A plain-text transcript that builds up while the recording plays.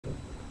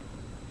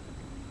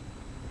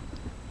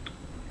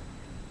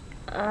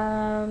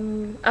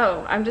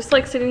Oh, I'm just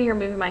like sitting here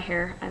moving my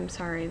hair. I'm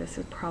sorry, this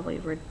is probably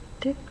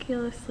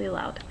ridiculously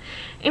loud.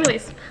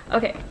 Anyways,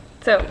 okay,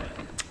 so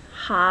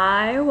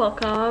hi,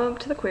 welcome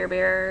to the Queer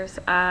Bears.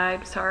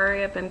 I'm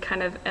sorry I've been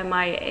kind of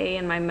MIA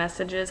and my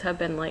messages have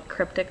been like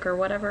cryptic or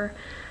whatever.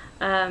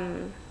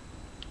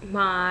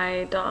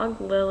 My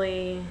dog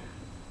Lily,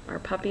 our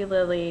puppy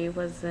Lily,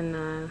 was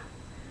in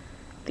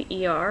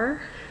the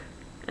ER,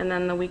 and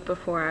then the week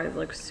before I was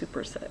like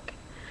super sick.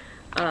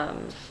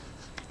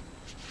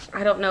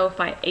 I don't know if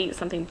I ate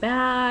something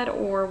bad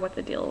or what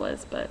the deal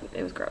was, but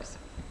it was gross.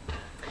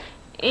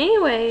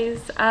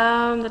 Anyways,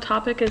 the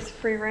topic is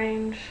free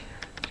range,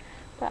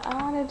 but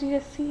I wanted you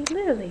to see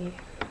Lily.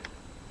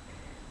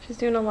 She's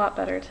doing a lot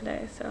better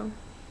today, so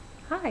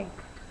hi.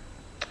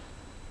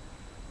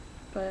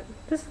 But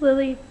this is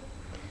Lily.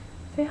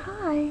 Say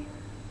hi.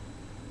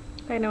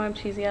 I know I'm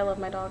cheesy, I love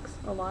my dogs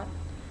a lot.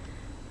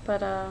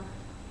 But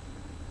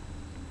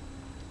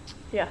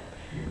yeah,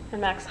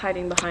 and Mac's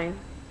hiding behind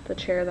the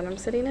chair that I'm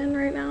sitting in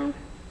right now.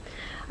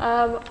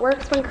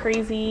 Work's been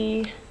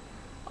crazy.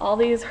 All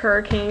these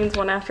hurricanes,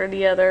 one after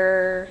the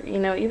other. You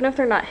know, even if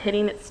they're not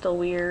hitting, it's still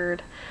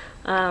weird.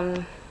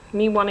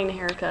 Me wanting a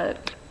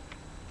haircut.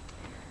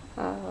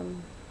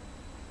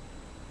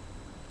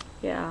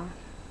 Yeah.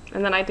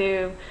 And then I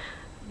do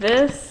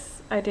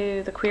this. I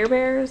do the Queer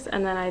Bears,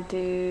 and then I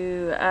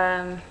do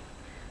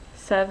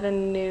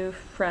 7 New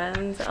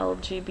Friends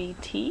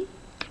LGBT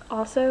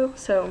also.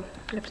 So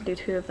I have to do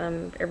 2 of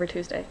them every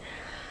Tuesday.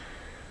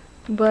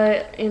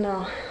 But, you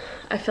know,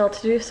 I failed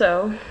to do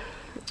so.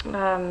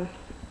 Them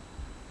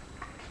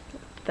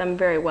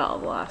very well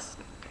the last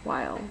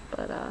while,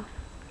 but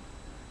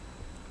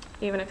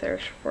even if they're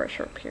for a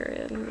short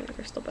period, maybe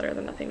they're still better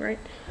than nothing, right?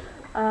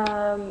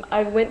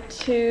 I went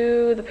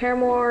to the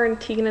Paramore and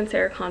Tegan and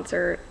Sarah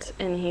concert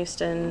in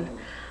Houston.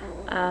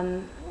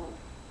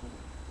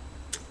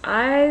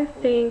 I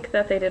think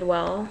that they did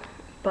well,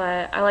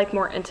 but I like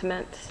more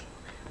intimate.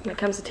 When it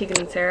comes to Tegan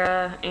and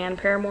Sarah and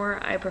Paramore,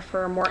 I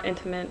prefer a more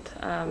intimate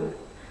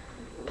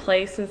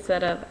place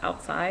instead of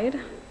outside,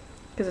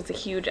 because it's a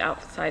huge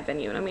outside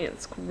venue. And I mean,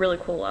 it's a really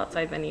cool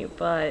outside venue,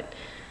 but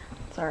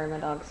sorry, my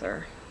dogs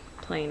are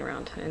playing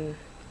around, and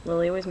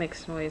Lily always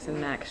makes noise and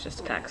Max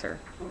just attacks her.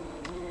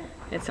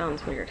 It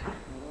sounds weird.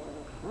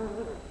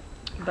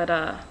 But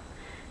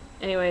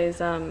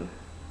anyways,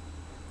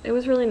 it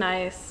was really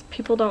nice.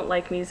 People don't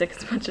like music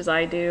as much as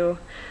I do.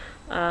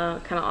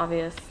 Kind of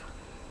obvious.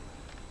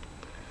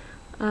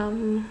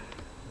 Trying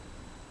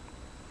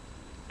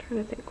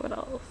to think what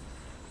else.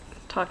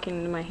 Talking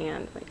into my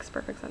hand makes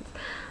perfect sense.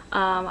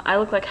 I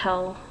look like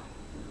hell.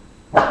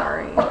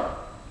 Sorry.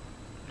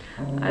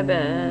 I've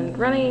been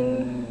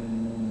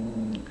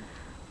running,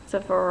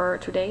 except for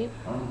today.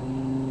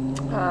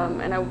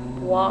 And I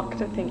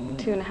walked, I think,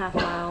 2.5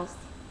 miles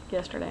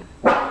yesterday,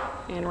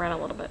 and ran a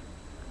little bit.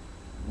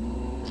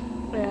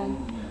 And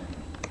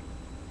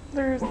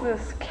there's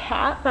this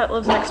cat that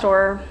lives next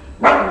door.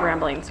 I'm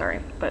rambling, sorry,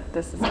 but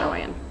this is how I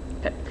am.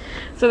 Okay.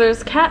 So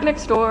there's a cat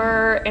next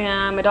door,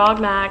 and my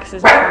dog Max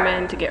is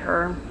determined to get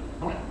her,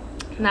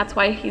 and that's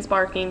why he's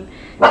barking.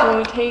 So when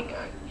we take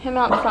him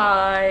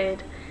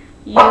outside,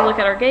 you look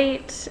at our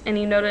gate and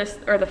you notice,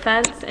 or the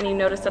fence, and you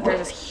notice that there's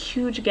this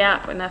huge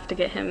gap enough to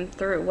get him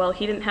through. Well,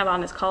 he didn't have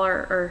on his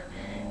collar, or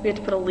we had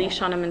to put a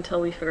leash on him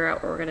until we figure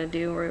out what we're gonna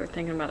do. We were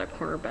thinking about a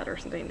corner bed or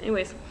something.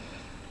 Anyways,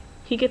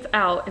 he gets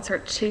out and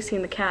starts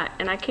chasing the cat,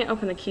 and I can't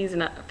open the keys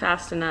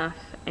fast enough,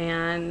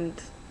 and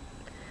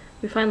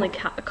we finally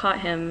caught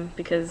him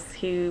because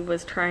he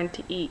was trying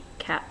to eat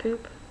cat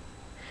poop,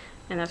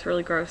 and that's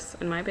really gross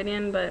in my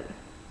opinion, but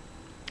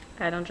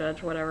I don't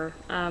judge, whatever.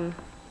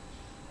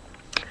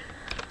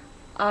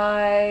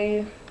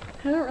 I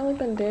haven't really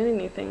been doing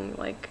anything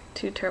like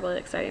too terribly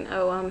exciting.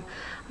 I'm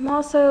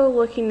also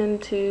looking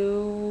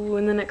into,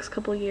 in the next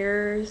couple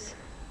years,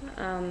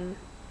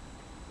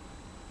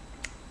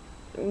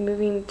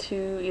 moving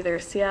to either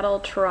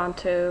Seattle,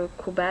 Toronto,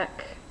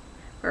 Quebec,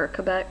 or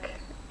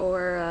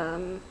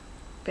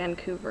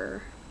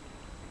Vancouver,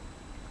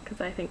 because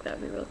I think that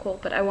would be really cool.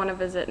 But I want to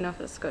visit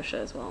Nova Scotia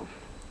as well,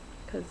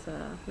 because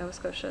Nova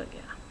Scotia,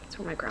 yeah, that's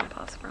where my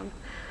grandpa's from.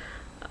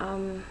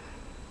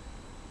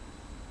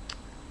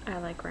 I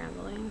like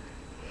rambling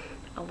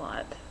a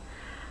lot.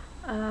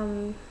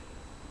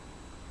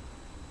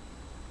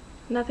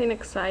 Nothing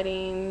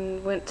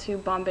exciting. Went to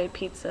Bombay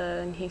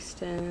Pizza in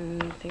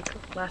Houston, I think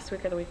last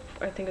week or the week,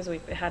 I think it was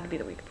it had to be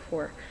the week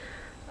before.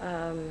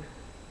 I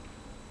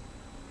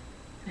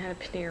had a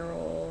paneer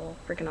roll,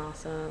 freaking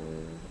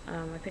awesome.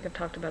 I think I've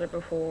talked about it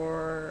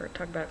before,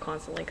 talk about it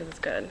constantly because it's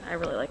good. I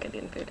really like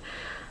Indian food.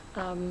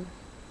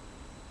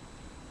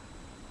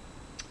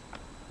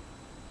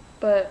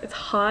 But it's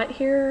hot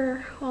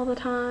here all the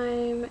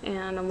time,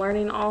 and I'm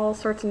learning all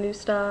sorts of new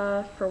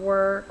stuff for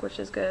work, which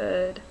is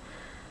good.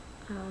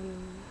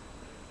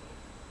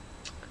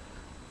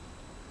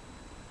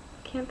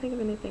 Can't think of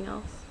anything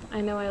else.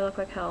 I know I look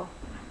like hell.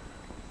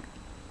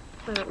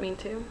 I don't mean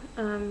to.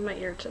 My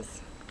ear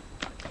itches.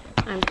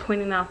 I'm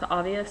pointing out the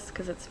obvious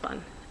because it's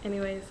fun.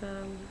 Anyways,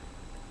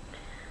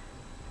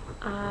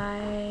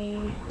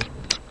 I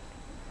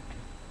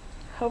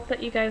hope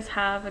that you guys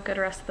have a good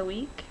rest of the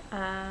week.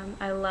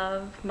 I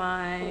love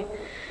my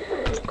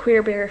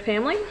queer bear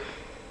family.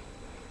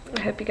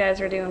 I hope you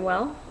guys are doing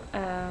well.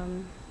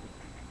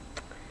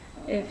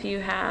 If you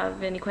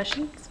have any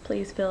questions,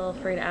 please feel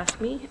free to ask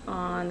me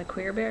on the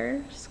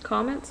TheQueerBears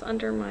comments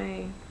under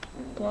my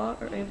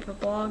blog, or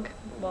blog,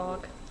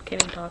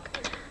 can't even talk,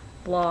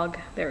 blog,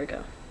 there we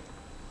go.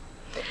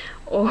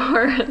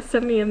 Or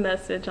send me a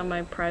message on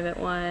my private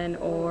one,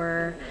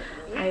 or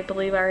I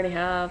believe I already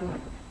have,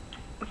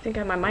 I think I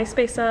have my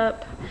MySpace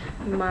up,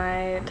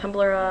 my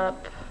Tumblr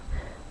up,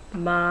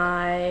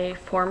 my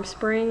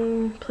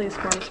FormSpring. Please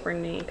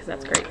FormSpring me because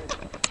that's great.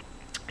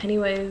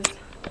 Anyways,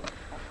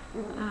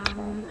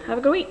 have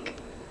a good week.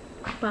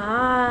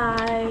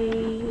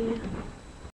 Bye.